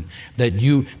learn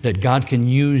that God can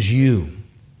use you.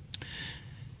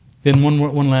 Then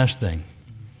one last thing.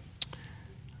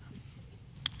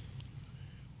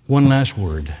 One last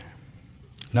word.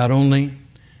 Not only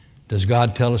does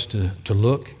God tell us to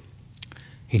look,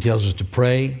 He tells us to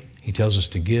pray, He tells us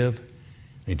to give,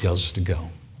 and He tells us to go.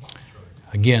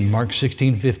 Again, Mark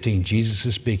 16:15, Jesus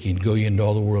is speaking, "Go ye into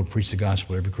all the world, preach the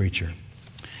gospel to every creature."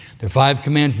 There are 5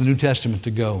 commands in the New Testament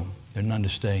to go. There are none to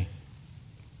stay.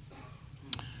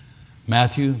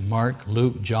 Matthew, Mark,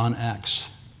 Luke, John, Acts,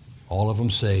 all of them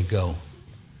say go,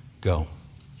 go.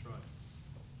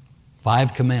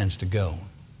 5 commands to go.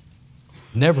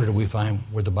 Never do we find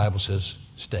where the Bible says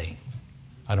stay.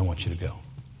 I don't want you to go.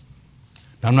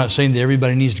 Now, I'm not saying that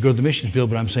everybody needs to go to the mission field,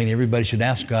 but I'm saying everybody should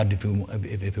ask God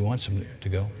if He wants them to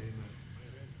go.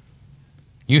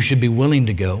 You should be willing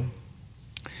to go.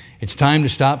 It's time to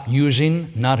stop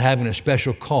using not having a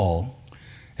special call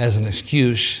as an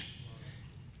excuse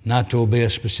not to obey a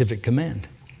specific command.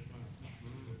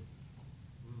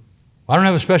 I don't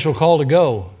have a special call to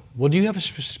go. Well, do you have a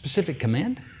specific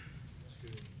command?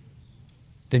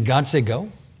 Did God say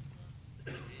go?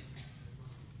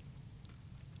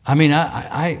 I mean,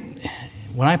 I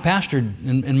when I pastored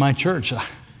in my church,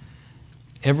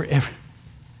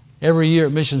 every year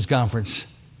at missions conference,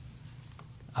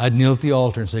 I'd kneel at the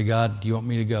altar and say, "God, do you want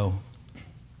me to go?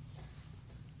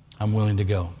 I'm willing to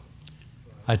go."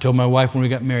 I told my wife when we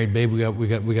got married, "Babe, we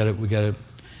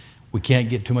can't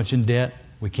get too much in debt.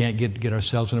 We can't get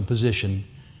ourselves in a position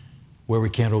where we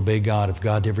can't obey God. If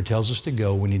God ever tells us to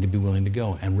go, we need to be willing to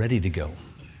go and ready to go."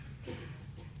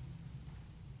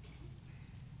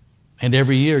 And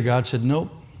every year God said,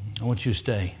 "Nope, I want you to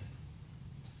stay."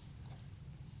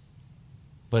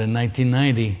 But in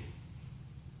 1990,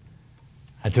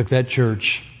 I took that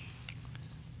church,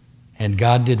 and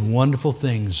God did wonderful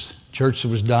things. Church that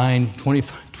was dying,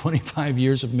 25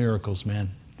 years of miracles,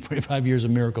 man. 25 years of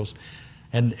miracles.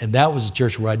 And that was a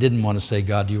church where I didn't want to say,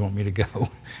 "God, do you want me to go?"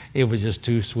 It was just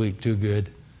too sweet, too good.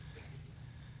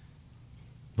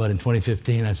 But in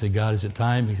 2015, I said, "God, is it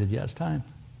time?" He said, "Yeah, it's time.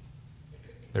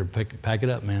 Better pack it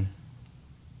up, man.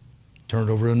 Turn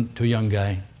it over to a young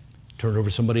guy. Turn it over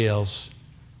to somebody else.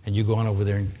 And you go on over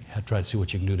there and try to see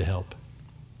what you can do to help."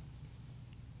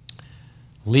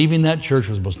 Leaving that church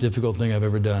was the most difficult thing I've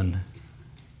ever done.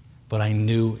 But I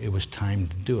knew it was time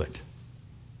to do it.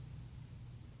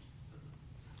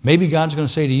 Maybe God's going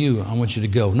to say to you, "I want you to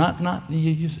go."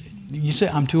 You say,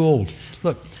 "I'm too old."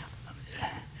 Look,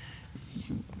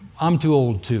 I'm too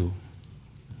old too.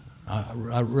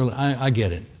 I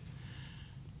get it.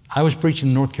 I was preaching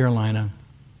in North Carolina,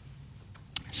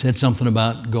 said something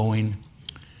about going,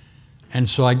 and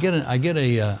so I get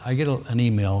an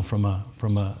email from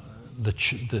the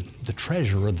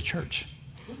treasurer of the church,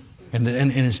 and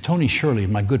it's Tony Shirley,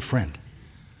 my good friend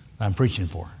that I'm preaching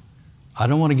for. I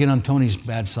don't want to get on Tony's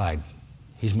bad side.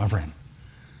 He's my friend.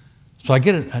 So I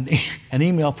get an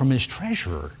email from his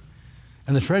treasurer,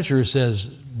 and the treasurer says,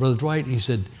 "Brother Dwight," he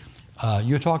said,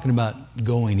 "you're talking about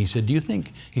going." He said, "Do you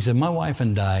think," he said, "my wife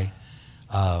and I,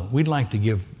 we'd like to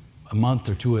give a month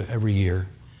or two every year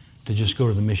to just go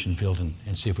to the mission field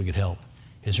and see if we could help.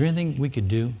 Is there anything we could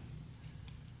do?"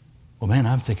 Well, man,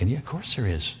 I'm thinking, yeah, of course there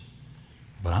is.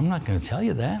 But I'm not going to tell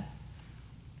you that.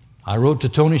 I wrote to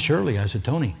Tony Shirley. I said,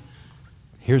 "Tony,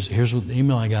 here's what the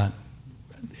email I got.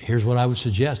 Here's what I would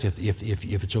suggest if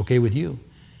it's okay with you.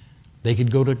 They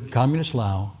could go to Communist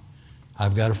Laos.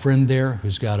 I've got a friend there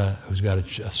who's got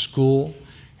a school,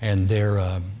 and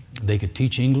they could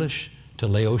teach English to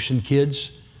Laotian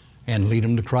kids and lead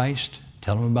them to Christ.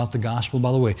 Tell them about the gospel."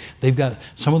 By the way, they've got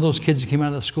some of those kids that came out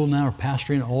of that school now are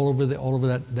pastoring all over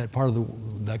that part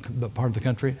of the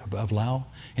country of Laos,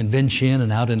 in Vientiane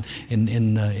and out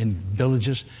in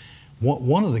villages.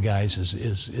 One of the guys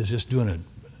is just doing an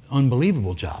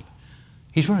unbelievable job.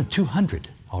 He's running 200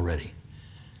 already.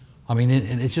 I mean,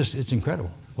 it's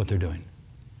incredible what they're doing.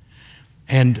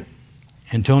 And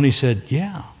Tony said,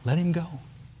 yeah, let him go.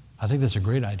 I think that's a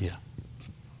great idea.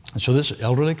 And so this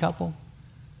elderly couple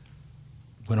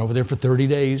went over there for 30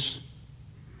 days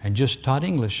and just taught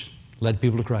English, led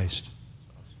people to Christ.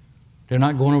 They're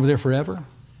not going over there forever,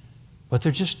 but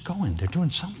they're just going. They're doing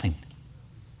something.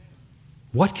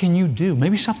 What can you do?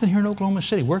 Maybe something here in Oklahoma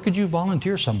City. Where could you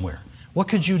volunteer somewhere? What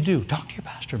could you do? Talk to your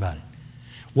pastor about it.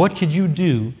 What could you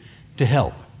do to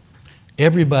help?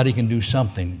 Everybody can do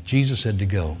something. Jesus said to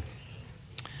go.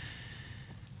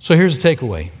 So here's the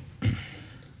takeaway.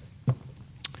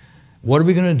 What are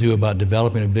we going to do about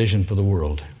developing a vision for the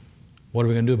world? What are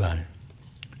we going to do about it?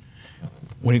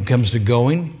 When it comes to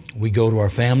going, we go to our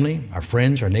family, our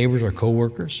friends, our neighbors, our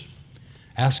coworkers.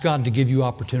 Ask God to give you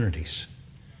opportunities.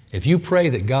 If you pray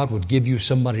that God would give you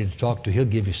somebody to talk to, He'll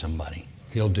give you somebody.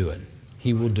 He'll do it.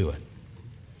 He will do it.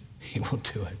 He will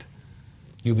do it.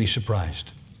 You'll be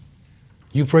surprised.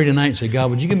 You pray tonight and say, God,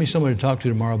 would you give me somebody to talk to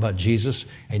tomorrow about Jesus?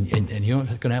 And you know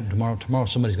what's going to happen tomorrow? Tomorrow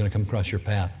somebody's going to come across your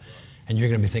path. And you're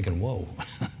going to be thinking, whoa,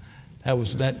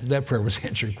 that prayer was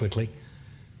answered quickly.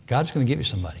 God's going to give you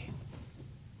somebody.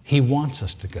 He wants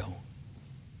us to go.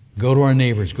 Go to our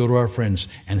neighbors, go to our friends.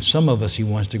 And some of us, He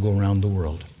wants to go around the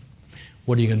world.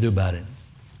 What are you going to do about it?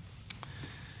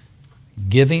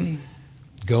 Giving,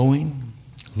 going,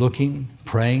 looking,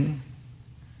 praying.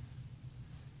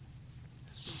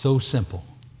 So simple,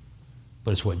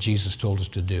 but it's what Jesus told us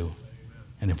to do.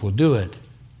 And if we'll do it,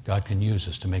 God can use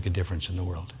us to make a difference in the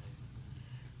world.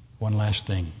 One last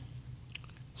thing.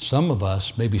 Some of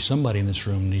us, maybe somebody in this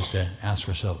room needs to ask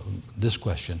herself this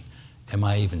question: am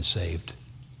I even saved?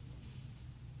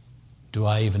 Do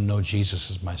I even know Jesus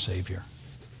as my Savior?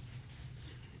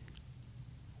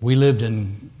 We lived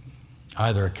in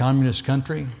either a communist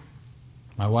country.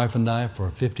 My wife and I, for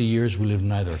 50 years, we lived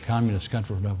in either a communist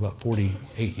country, for about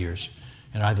 48 years,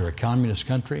 in either a communist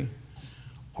country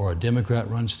or a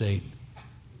Democrat-run state.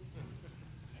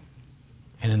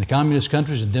 And in the communist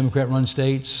countries and Democrat-run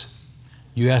states,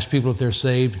 you ask people if they're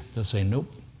saved, they'll say,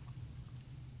 nope,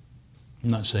 I'm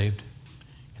not saved.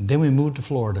 And then we moved to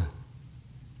Florida.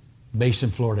 Based in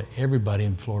Florida, everybody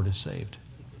in Florida is saved.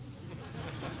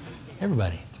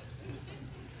 Everybody.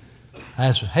 I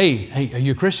asked, hey, are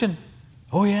you a Christian?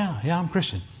 Oh, yeah, I'm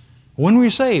Christian. When were you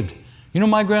saved? You know,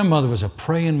 my grandmother was a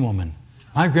praying woman.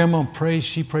 My grandma prays,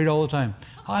 she prayed all the time.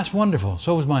 Oh, that's wonderful.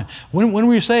 So was mine. When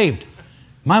were you saved?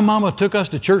 My mama took us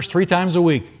to church 3 times a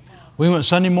week. We went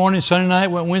Sunday morning, Sunday night,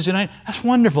 went Wednesday night. That's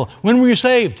wonderful. When were you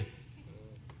saved?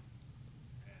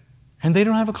 And they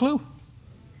don't have a clue.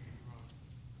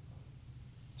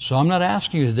 So I'm not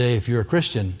asking you today if you're a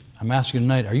Christian. I'm asking you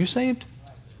tonight, are you saved?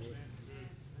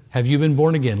 Have you been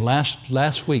born again?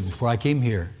 Last week, before I came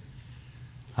here,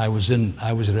 I was at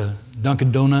a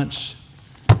Dunkin' Donuts.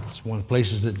 It's one of the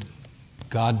places that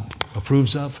God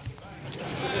approves of.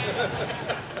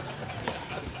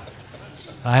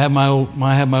 I have my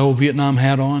old Vietnam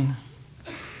hat on.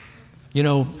 You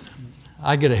know,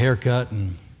 I get a haircut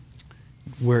and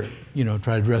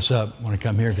try to dress up when I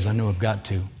come here because I know I've got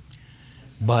to.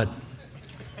 But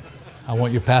I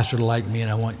want your pastor to like me,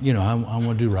 and I want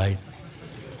to do right.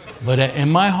 But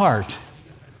in my heart,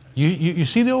 you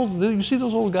see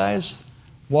those old guys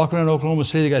walking around Oklahoma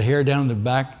City. They got hair down their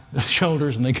back, their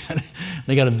shoulders, and they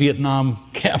got a Vietnam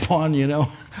cap on. You know,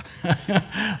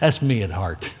 that's me at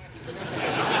heart.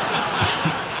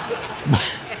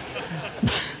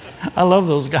 I love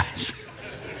those guys.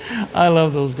 I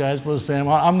love those guys. Brother Sam,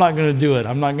 I'm not going to do it.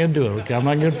 Okay, I'm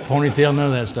not going to ponytail, none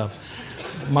of that stuff.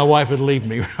 My wife would leave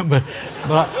me, but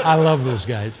I love those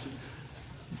guys.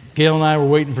 Gail and I were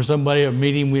waiting for somebody at a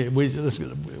meeting.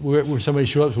 Somebody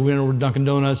showed up, so we went over to Dunkin'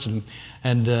 Donuts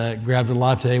and grabbed a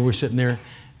latte. We're sitting there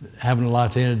having a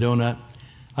latte and a donut.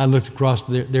 I looked across.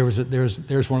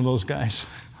 There's one of those guys.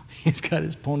 He's got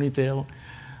his ponytail.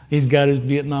 He's got his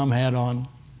Vietnam hat on.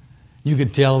 You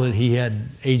could tell that he had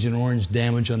Agent Orange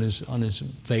damage on his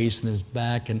face and his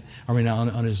back, on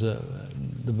his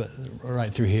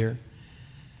right through here.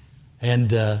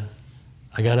 And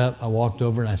I got up. I walked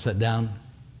over and I sat down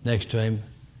next to him,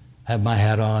 had my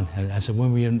hat on, and I said,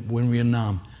 when were you in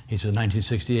Nam? He said,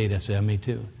 1968. I said, me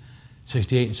too.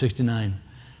 68 and 69.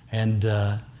 And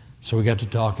so we got to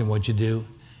talking, what'd you do?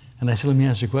 And I said, let me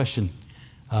ask you a question.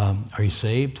 Are you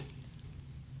saved?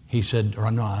 He said,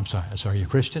 I'm sorry, you're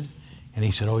Christian? And he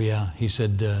said, oh yeah. He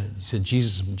said,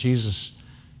 Jesus,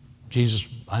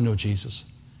 I know Jesus.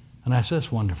 And I said,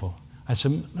 that's wonderful. I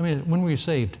said, when were you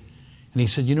saved? And he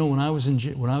said, when I was in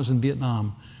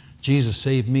Vietnam, Jesus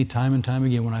saved me time and time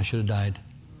again when I should have died.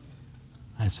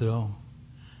 I said, oh.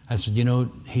 I said,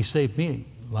 He saved me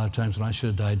a lot of times when I should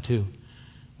have died too.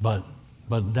 But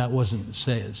But that wasn't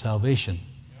salvation.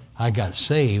 I got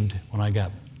saved when I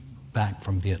got back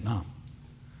from Vietnam.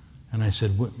 And I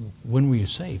said, when were you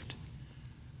saved?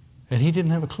 And he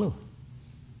didn't have a clue.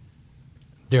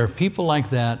 There are people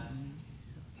like that,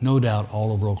 no doubt,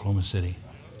 all over Oklahoma City.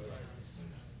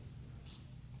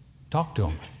 Talk to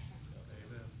them.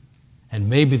 And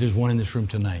maybe there's one in this room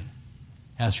tonight.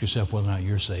 Ask yourself whether or not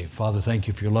you're saved. Father, thank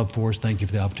you for your love for us. Thank you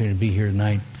for the opportunity to be here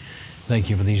tonight. Thank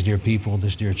you for these dear people,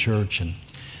 this dear church. And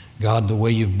God, the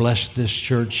way you've blessed this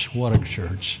church, what a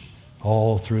church,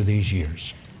 all through these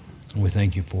years. And we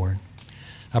thank you for it.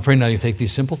 I pray now you take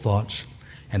these simple thoughts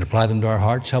and apply them to our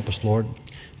hearts. Help us, Lord,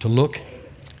 to look.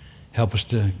 Help us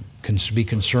to be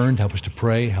concerned. Help us to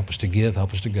pray. Help us to give.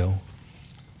 Help us to go.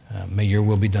 May your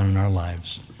will be done in our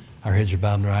lives. Our heads are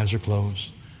bowed and our eyes are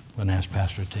closed. I'm going to ask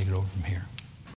Pastor to take it over from here.